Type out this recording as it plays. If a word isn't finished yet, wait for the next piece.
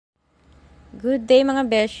Good day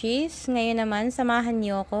mga beshies! Ngayon naman, samahan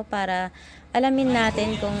niyo ako para alamin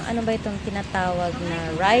natin kung ano ba itong tinatawag na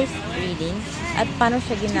rice breeding at paano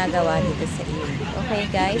siya ginagawa dito sa Irri. Okay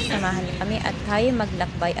guys, samahan niyo kami at tayo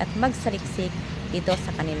maglakbay at magsaliksik dito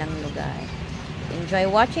sa kanilang lugar.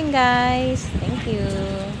 Enjoy watching guys! Thank you!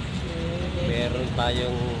 Meron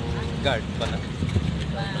tayong guard pala.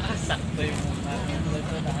 Sakto yung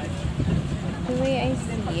The way I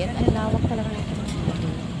see it, ang lawak talaga nito.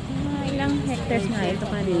 Ilang hectares nga ito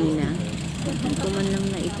kanina. Hindi ko man lang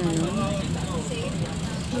naitanong.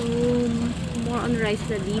 So, more on rice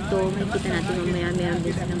na dito. Makikita natin mamaya meron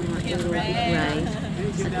din silang mga aerobic rice.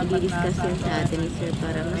 At i-discuss yun sa atin ni Sir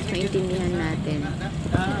para mas maintindihan natin.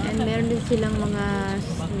 And meron din silang mga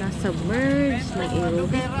na-submerged, may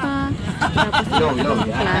aerobic pa. Tapos yung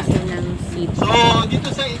klase ng seeds. So,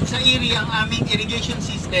 dito sa Irri, ang aming irrigation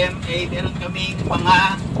system ay meron kaming mga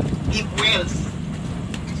deep wells.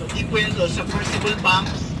 So, deep wells o submersible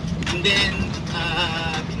pumps. And then,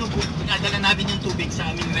 pinadala namin yung tubig sa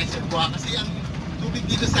aming reservoir. Kasi ang tubig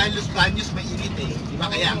dito sa Los Baños mainit eh. Diba?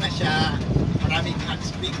 Kaya nga siya maraming hot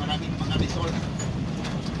spring, maraming mga resort.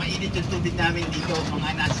 Mainit yung tubig namin dito. Mga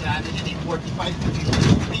nasa 45 to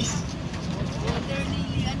 50 degrees.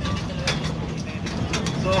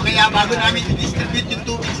 So kaya bago namin i-distribute yung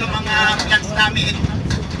tubig sa mga plants namin,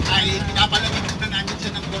 ay pinapalamig na namin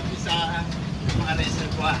siya ng konti sa mga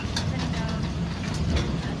reservoir.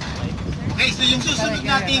 Okay, so yung susunod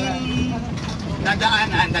nating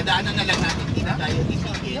dadaanan na lang natin, hindi na tayo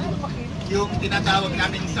titigil. Yung tinatawag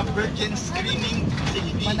namin submergence screening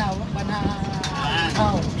facility.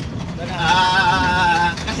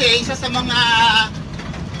 Kasi isa sa mga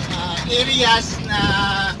areas na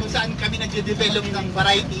kung saan kami nagde-develop ng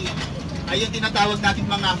variety ay yung tinatawag natin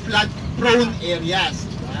mga flood prone areas,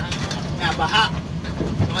 na baha.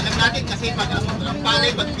 So, alam natin kasi pag ang palay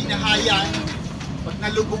pag binahayan, pag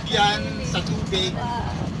nalubog yan sa tubig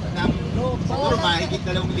ng siguro mahigit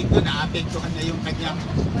 2 linggo na apektuhan na yung kanyang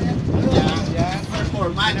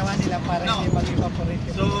performance. No?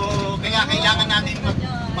 So kaya kailangan natin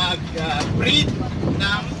mag-breed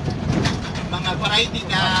ng mga variety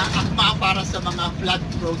na akma para sa mga flood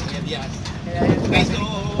prone areas. Okay, so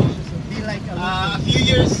a few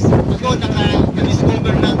years ago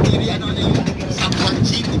na-discover ng theory yung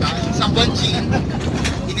Sambuanchin, diba? Yung Sambuanchin,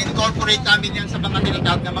 in-incorporate namin yan sa mga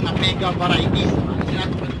tinatawag na mga mega varieties.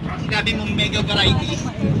 Sinabi mong mega varieties,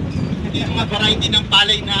 yung mga variety ng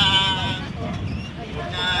palay na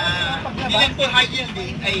hindi lang po high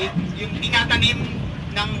yielding, ay yung tinatanim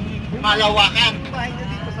ng malawakan.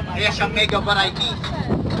 Kaya siyang mega variety.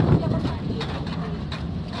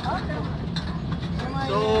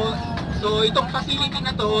 So itong facility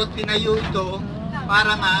na to, tinayo ito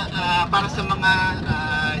para sa mga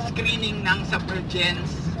screening ng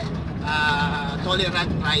submergence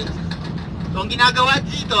tolerant rice. So ang ginagawa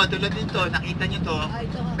dito, tulad dito, nakita nyo to,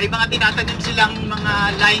 may mga tinatanim silang mga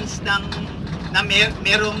lines na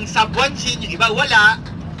merong submergence, yung iba wala.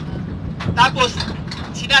 Tapos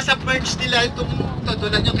sinasubmerge nila itong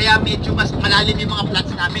tulad nyo, kaya medyo mas malalim yung mga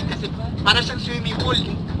plants namin kasi para siyang swimming pool,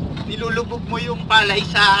 nilulubog mo yung palay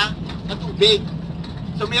sa tubig.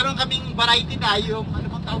 So meron kaming variety na yung,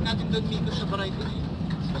 ano bang tawag natin doon dito sa variety na yun?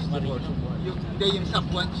 Yung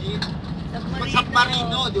submergence.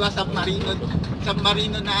 Submarino, di ba?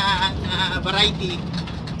 Submarino na variety.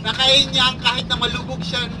 Na kaya niya kahit na malubog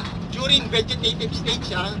siya during vegetative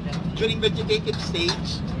stage,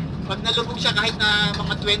 pag nalubog siya kahit na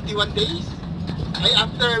mga 21 days, ay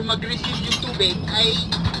after mag-receive yung tubig, ay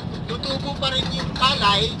tutubo pa rin yung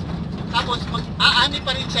palay, tapos mag-aani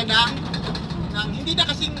pa rin siya ng hindi na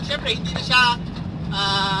kasing, syempre, hindi na siya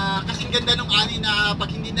kasing ganda ng ani na pag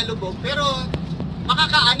hindi nalubog, pero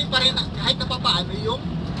makakaani pa rin kahit na papaano yung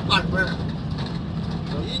farmer.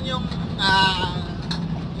 So yun yung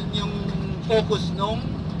focus nung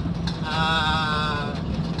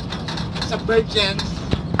submergence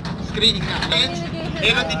screening natin.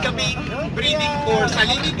 Meron din kaming breeding for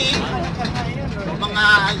salinity. So, mga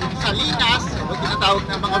yung salinas, o tinatawag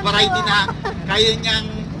na mga variety na kaya niyang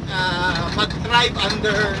mag-thrive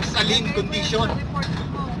under saline condition.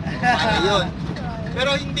 Para yun.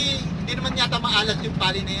 Pero hindi naman yata maalat yung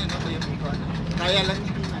pali na yun. Kaya lang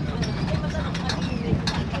yung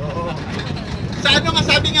sa nga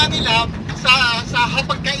sabi nga nila, sa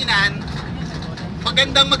hapagkainan,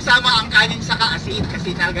 magandang magsama ang kanin sa kaasin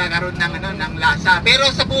kasi nagkakaroon ng lasa.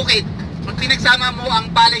 Pero sa bukid, pag pinagsama mo ang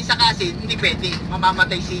palay sa kaasin, hindi pwede.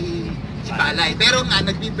 Mamamatay si palay. Pero nga,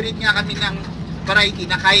 nagbi-breed nga kami ng variety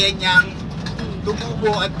na kaya niyang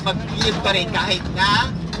tumubo at mag-yield pa rin kahit na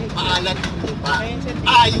maalat yung lupa.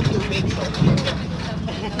 Yung tubig.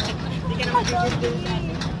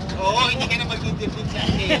 Oo, hindi ka na mag-interview sa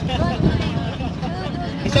akin.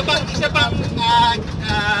 Isa pang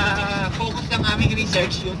focus ng aming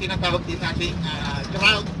research, yung tinatawag din nating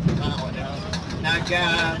drought.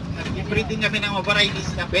 Nag-breeding kami ng mga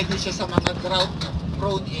varieties na pwede siya sa mga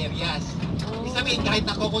drought-prone areas. Ibig sabihin, kahit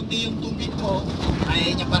nakukunti yung tubig mo,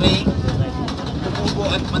 ay niya pa rin tumubo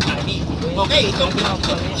at matani. Okay, itong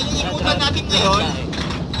iniikutan natin ngayon,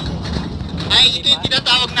 ay ito yung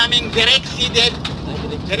tinatawag naming direct seeded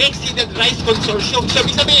rice consortium. So,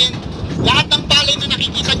 ibig sabihin, lahat ng palay na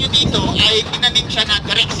nakikita nyo dito ay tinanim siya na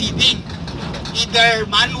direct seeding. Either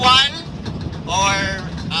manual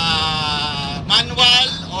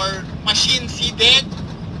or machine seeded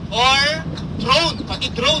or drone.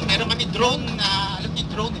 Pati drone. Meron kami drone na, alam niyo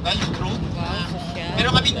drone, di ba? Yung drone.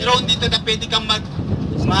 Meron kami drone dito na pwede kang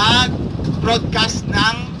mag-broadcast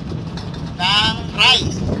ng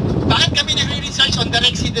rice. Bakit kami nagre-research on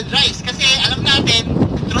direct seeded rice? Kasi alam natin,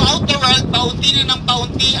 throughout the world, paunti na ng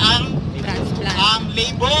paunti ang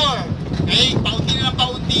labor. Okay? Paunti na ng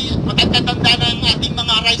paunti, magtatanda ng ating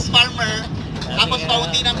mga rice farmer. Tapos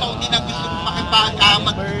paunti na gusto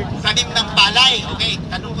magtanim ng palay. Okay,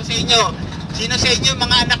 tanong ko sa inyo, sino sa inyo,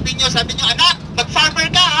 mga anak ninyo, sabi nyo, anak, mag-farmer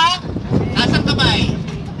ka ha? Nasaan kamay?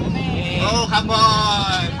 Oh, come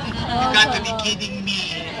on. You got to be kidding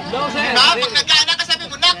me. Pag nagkaanak ka, sabi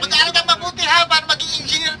mo, nak, mag-aaral ka mabuti ha, para maging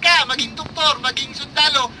engineer ka, maging doktor, maging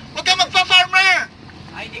sundalo. Huwag ka magpa-farmer.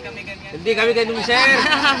 Hindi kami ganun, sir.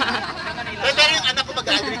 Pero yung anak ko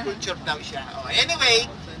mag-agriculture daw siya. Oh, anyway,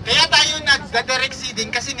 kaya tayo nag-direct seeding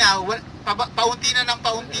kasi nga paunti na ng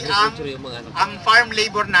paunti ang farm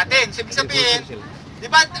labor natin. So, ibig sabihin, di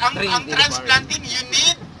ba, ang transplanting, you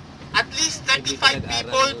need at least 35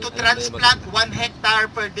 people to transplant 1 hectare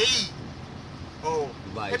per day. Oh.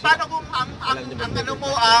 Eh, paano kung ang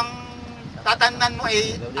tatannan mo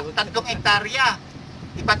ay 3 hektarya?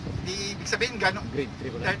 Ibig sabihin, gano'n? 32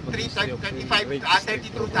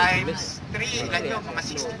 times 3, ilan yun? Mga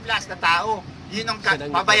 60 plus na tao. Yun ang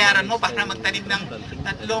babayaran mo para magtanim ng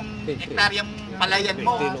 3 hektaryang palayan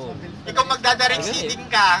mo. Ikaw magdadirect seeding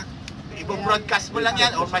ka, i-broadcast mo lang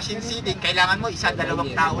yan, or machine seeding, kailangan mo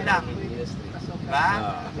 1-2 tao lang. Diba?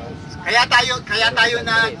 Kaya tayo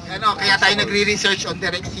nagre-research on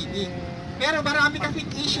direct seeding. Pero marami kasing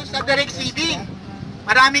issues sa direct seeding.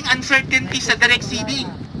 Maraming uncertainty sa direct seeding.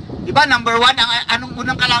 Diba, number 1, anong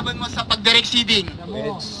unang kalaban mo sa pag-direct seeding?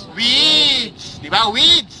 Weeds. Diba,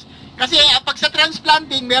 weeds. Kasi pag sa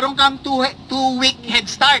transplanting, meron kang 2-week head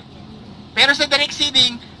start. Pero sa direct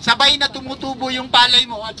seeding, sabay na tumutubo yung palay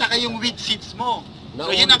mo at saka yung weed seeds mo. So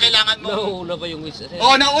yun ang kailangan mo. Nauna pa yung weeds.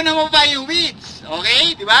 Nauna mo pa yung weeds.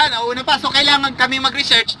 Okay? Diba? Nauna pa. So kailangan kami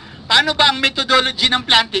mag-research paano ba ang methodology ng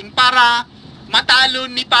planting para matalo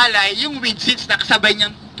ni palay yung weed seeds na kasabay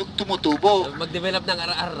niyang tumutubo. Mag-develop ng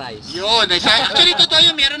RR rice. Yun. Actually, totoo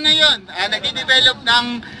yun. Meron na yun. Nag-develop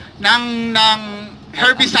ng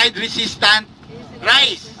herbicide resistant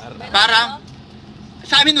rice. Para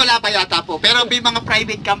sa amin wala pa yata po. Pero may mga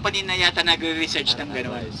private company na yata nagre-research ng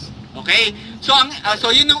gano'n. Okay? So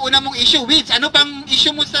yun ang una mong issue. Weeds. Ano bang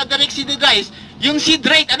issue mo sa direct seeded rice? Yung seed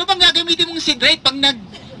rate. Ano bang gagamitin mong seed rate pag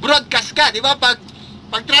nag-broadcast ka? Di ba? Pag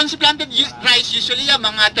transplanted rice, usually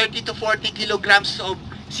mga 30 to 40 kilograms of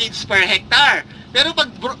seeds per hectare. Pero pag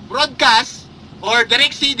broadcast or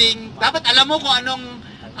direct seeding, dapat alam mo kung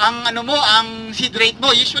ang seed rate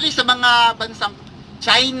mo. Usually sa mga bansang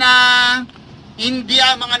China,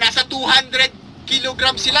 India, mga nasa 200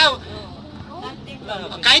 kilograms sila.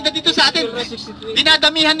 Kahit na dito sa atin,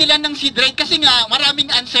 dinadamihan nila ng seed rate kasi nga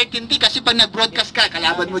maraming uncertainty kasi pag nag-broadcast ka,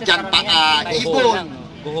 kalaban mo dyan ibon.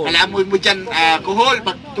 Kalaban mo dyan kuhol,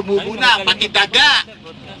 pag tumubo na, pati daga.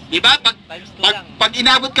 Diba? Pag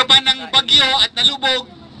inabot ka pa ng bagyo at nalubog,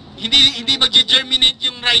 hindi mag-germinate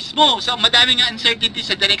yung rice mo. So madaming uncertainty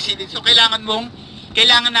sa direct seeding. So kailangan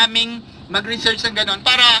naming mag-research ng ganon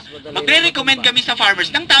para magre-recommend kami sa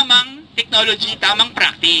farmers ng tamang technology, tamang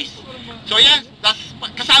practice. So yan,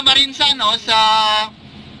 kasama rin sa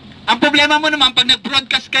ang problema mo naman pag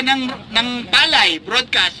nag-broadcast ka ng palay,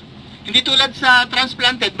 broadcast, hindi tulad sa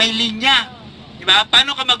transplanted, may linya. Diba?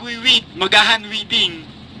 Paano ka mag-weed, mag-hand weeding?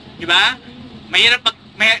 Diba?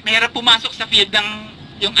 Mahirap pumasok sa field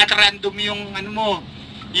yung at random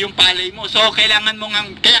yung palay mo. So kailangan mo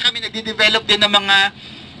kaya kami nagde-develop din ng mga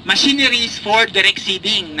machineries for direct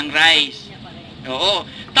seeding ng rice. Oo.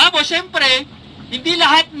 Tapos syempre, hindi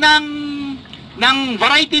lahat ng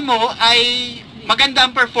variety mo ay maganda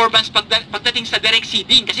ang performance pagdating sa direct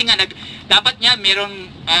seeding kasi nga dapat niya meron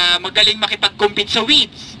magaling makipag-compete sa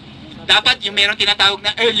weeds. Dapat yung meron tinatawag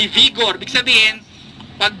na early vigor. Ibig sabihin,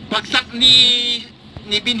 pag bagsak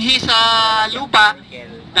binhi sa lupa,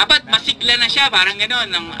 dapat masigla na siya, parang gano'n.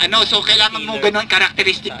 So, kailangan mo gano'n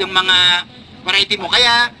karakteristik ng mga variety mo.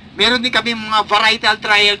 Kaya, meron din kami mga varietal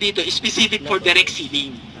trial dito, specific for direct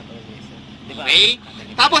seeding. Okay?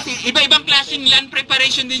 Tapos, iba-ibang klaseng land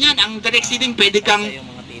preparation din yan. Ang direct seeding, pwede kang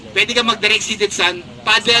mag-direct seeded sa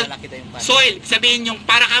paddle soil. Sabihin yung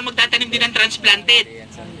para ka magtatanim din ng transplanted.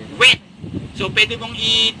 Wet. So, pwede mong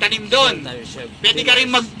itanim doon. Pwede ka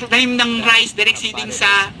rin magtanim ng rice direct seeding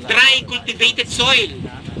sa dry cultivated soil.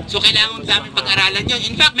 So, kailangan daming pag-aralan yun.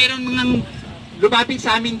 In fact, meron mga lumapit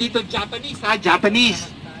sa amin dito, Japanese.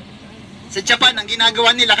 Sa Japan, ang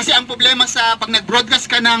ginagawa nila, kasi ang problema sa pag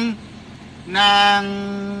nag-broadcast ka ng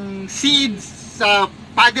seeds sa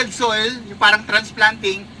paddled soil, yung parang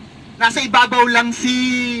transplanting, nasa ibabaw lang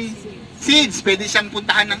si seeds, pwede siyang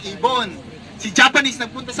puntahan ng ibon. Si Japanese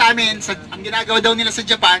nagpunta sa amin, ang ginagawa daw nila sa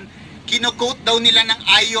Japan, kino-coat daw nila ng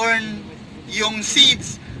iron yung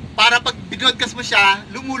seeds para pag binodcast mo siya,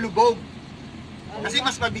 lumulubog. Kasi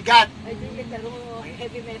mas mabigat.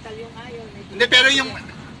 Heavy metal yung iron. Hindi, pero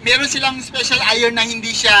meron silang special iron na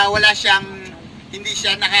hindi siya wala siyang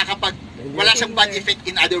bad effect,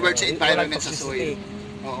 in other words, sa environment sa soil.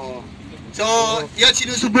 Oo. So, yun,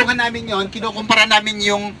 sinusubukan namin yun, kinukumpara namin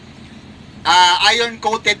yung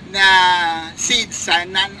iron-coated na seeds sa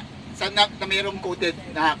mayroong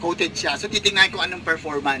coated siya. So, titingnan kung anong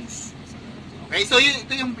performance. Okay, so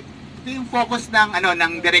ito yung focus ng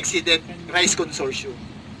direct seeded rice consortium.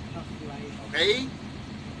 Okay?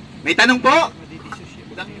 May tanong po?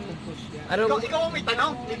 Ikaw may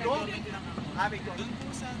tanong?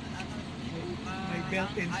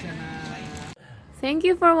 Thank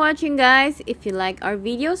you for watching, guys. If you like our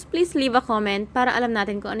videos, please leave a comment para alam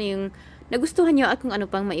natin kung ano yung nagustuhan nyo at kung ano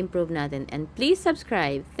pang ma-improve natin. And please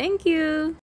subscribe. Thank you!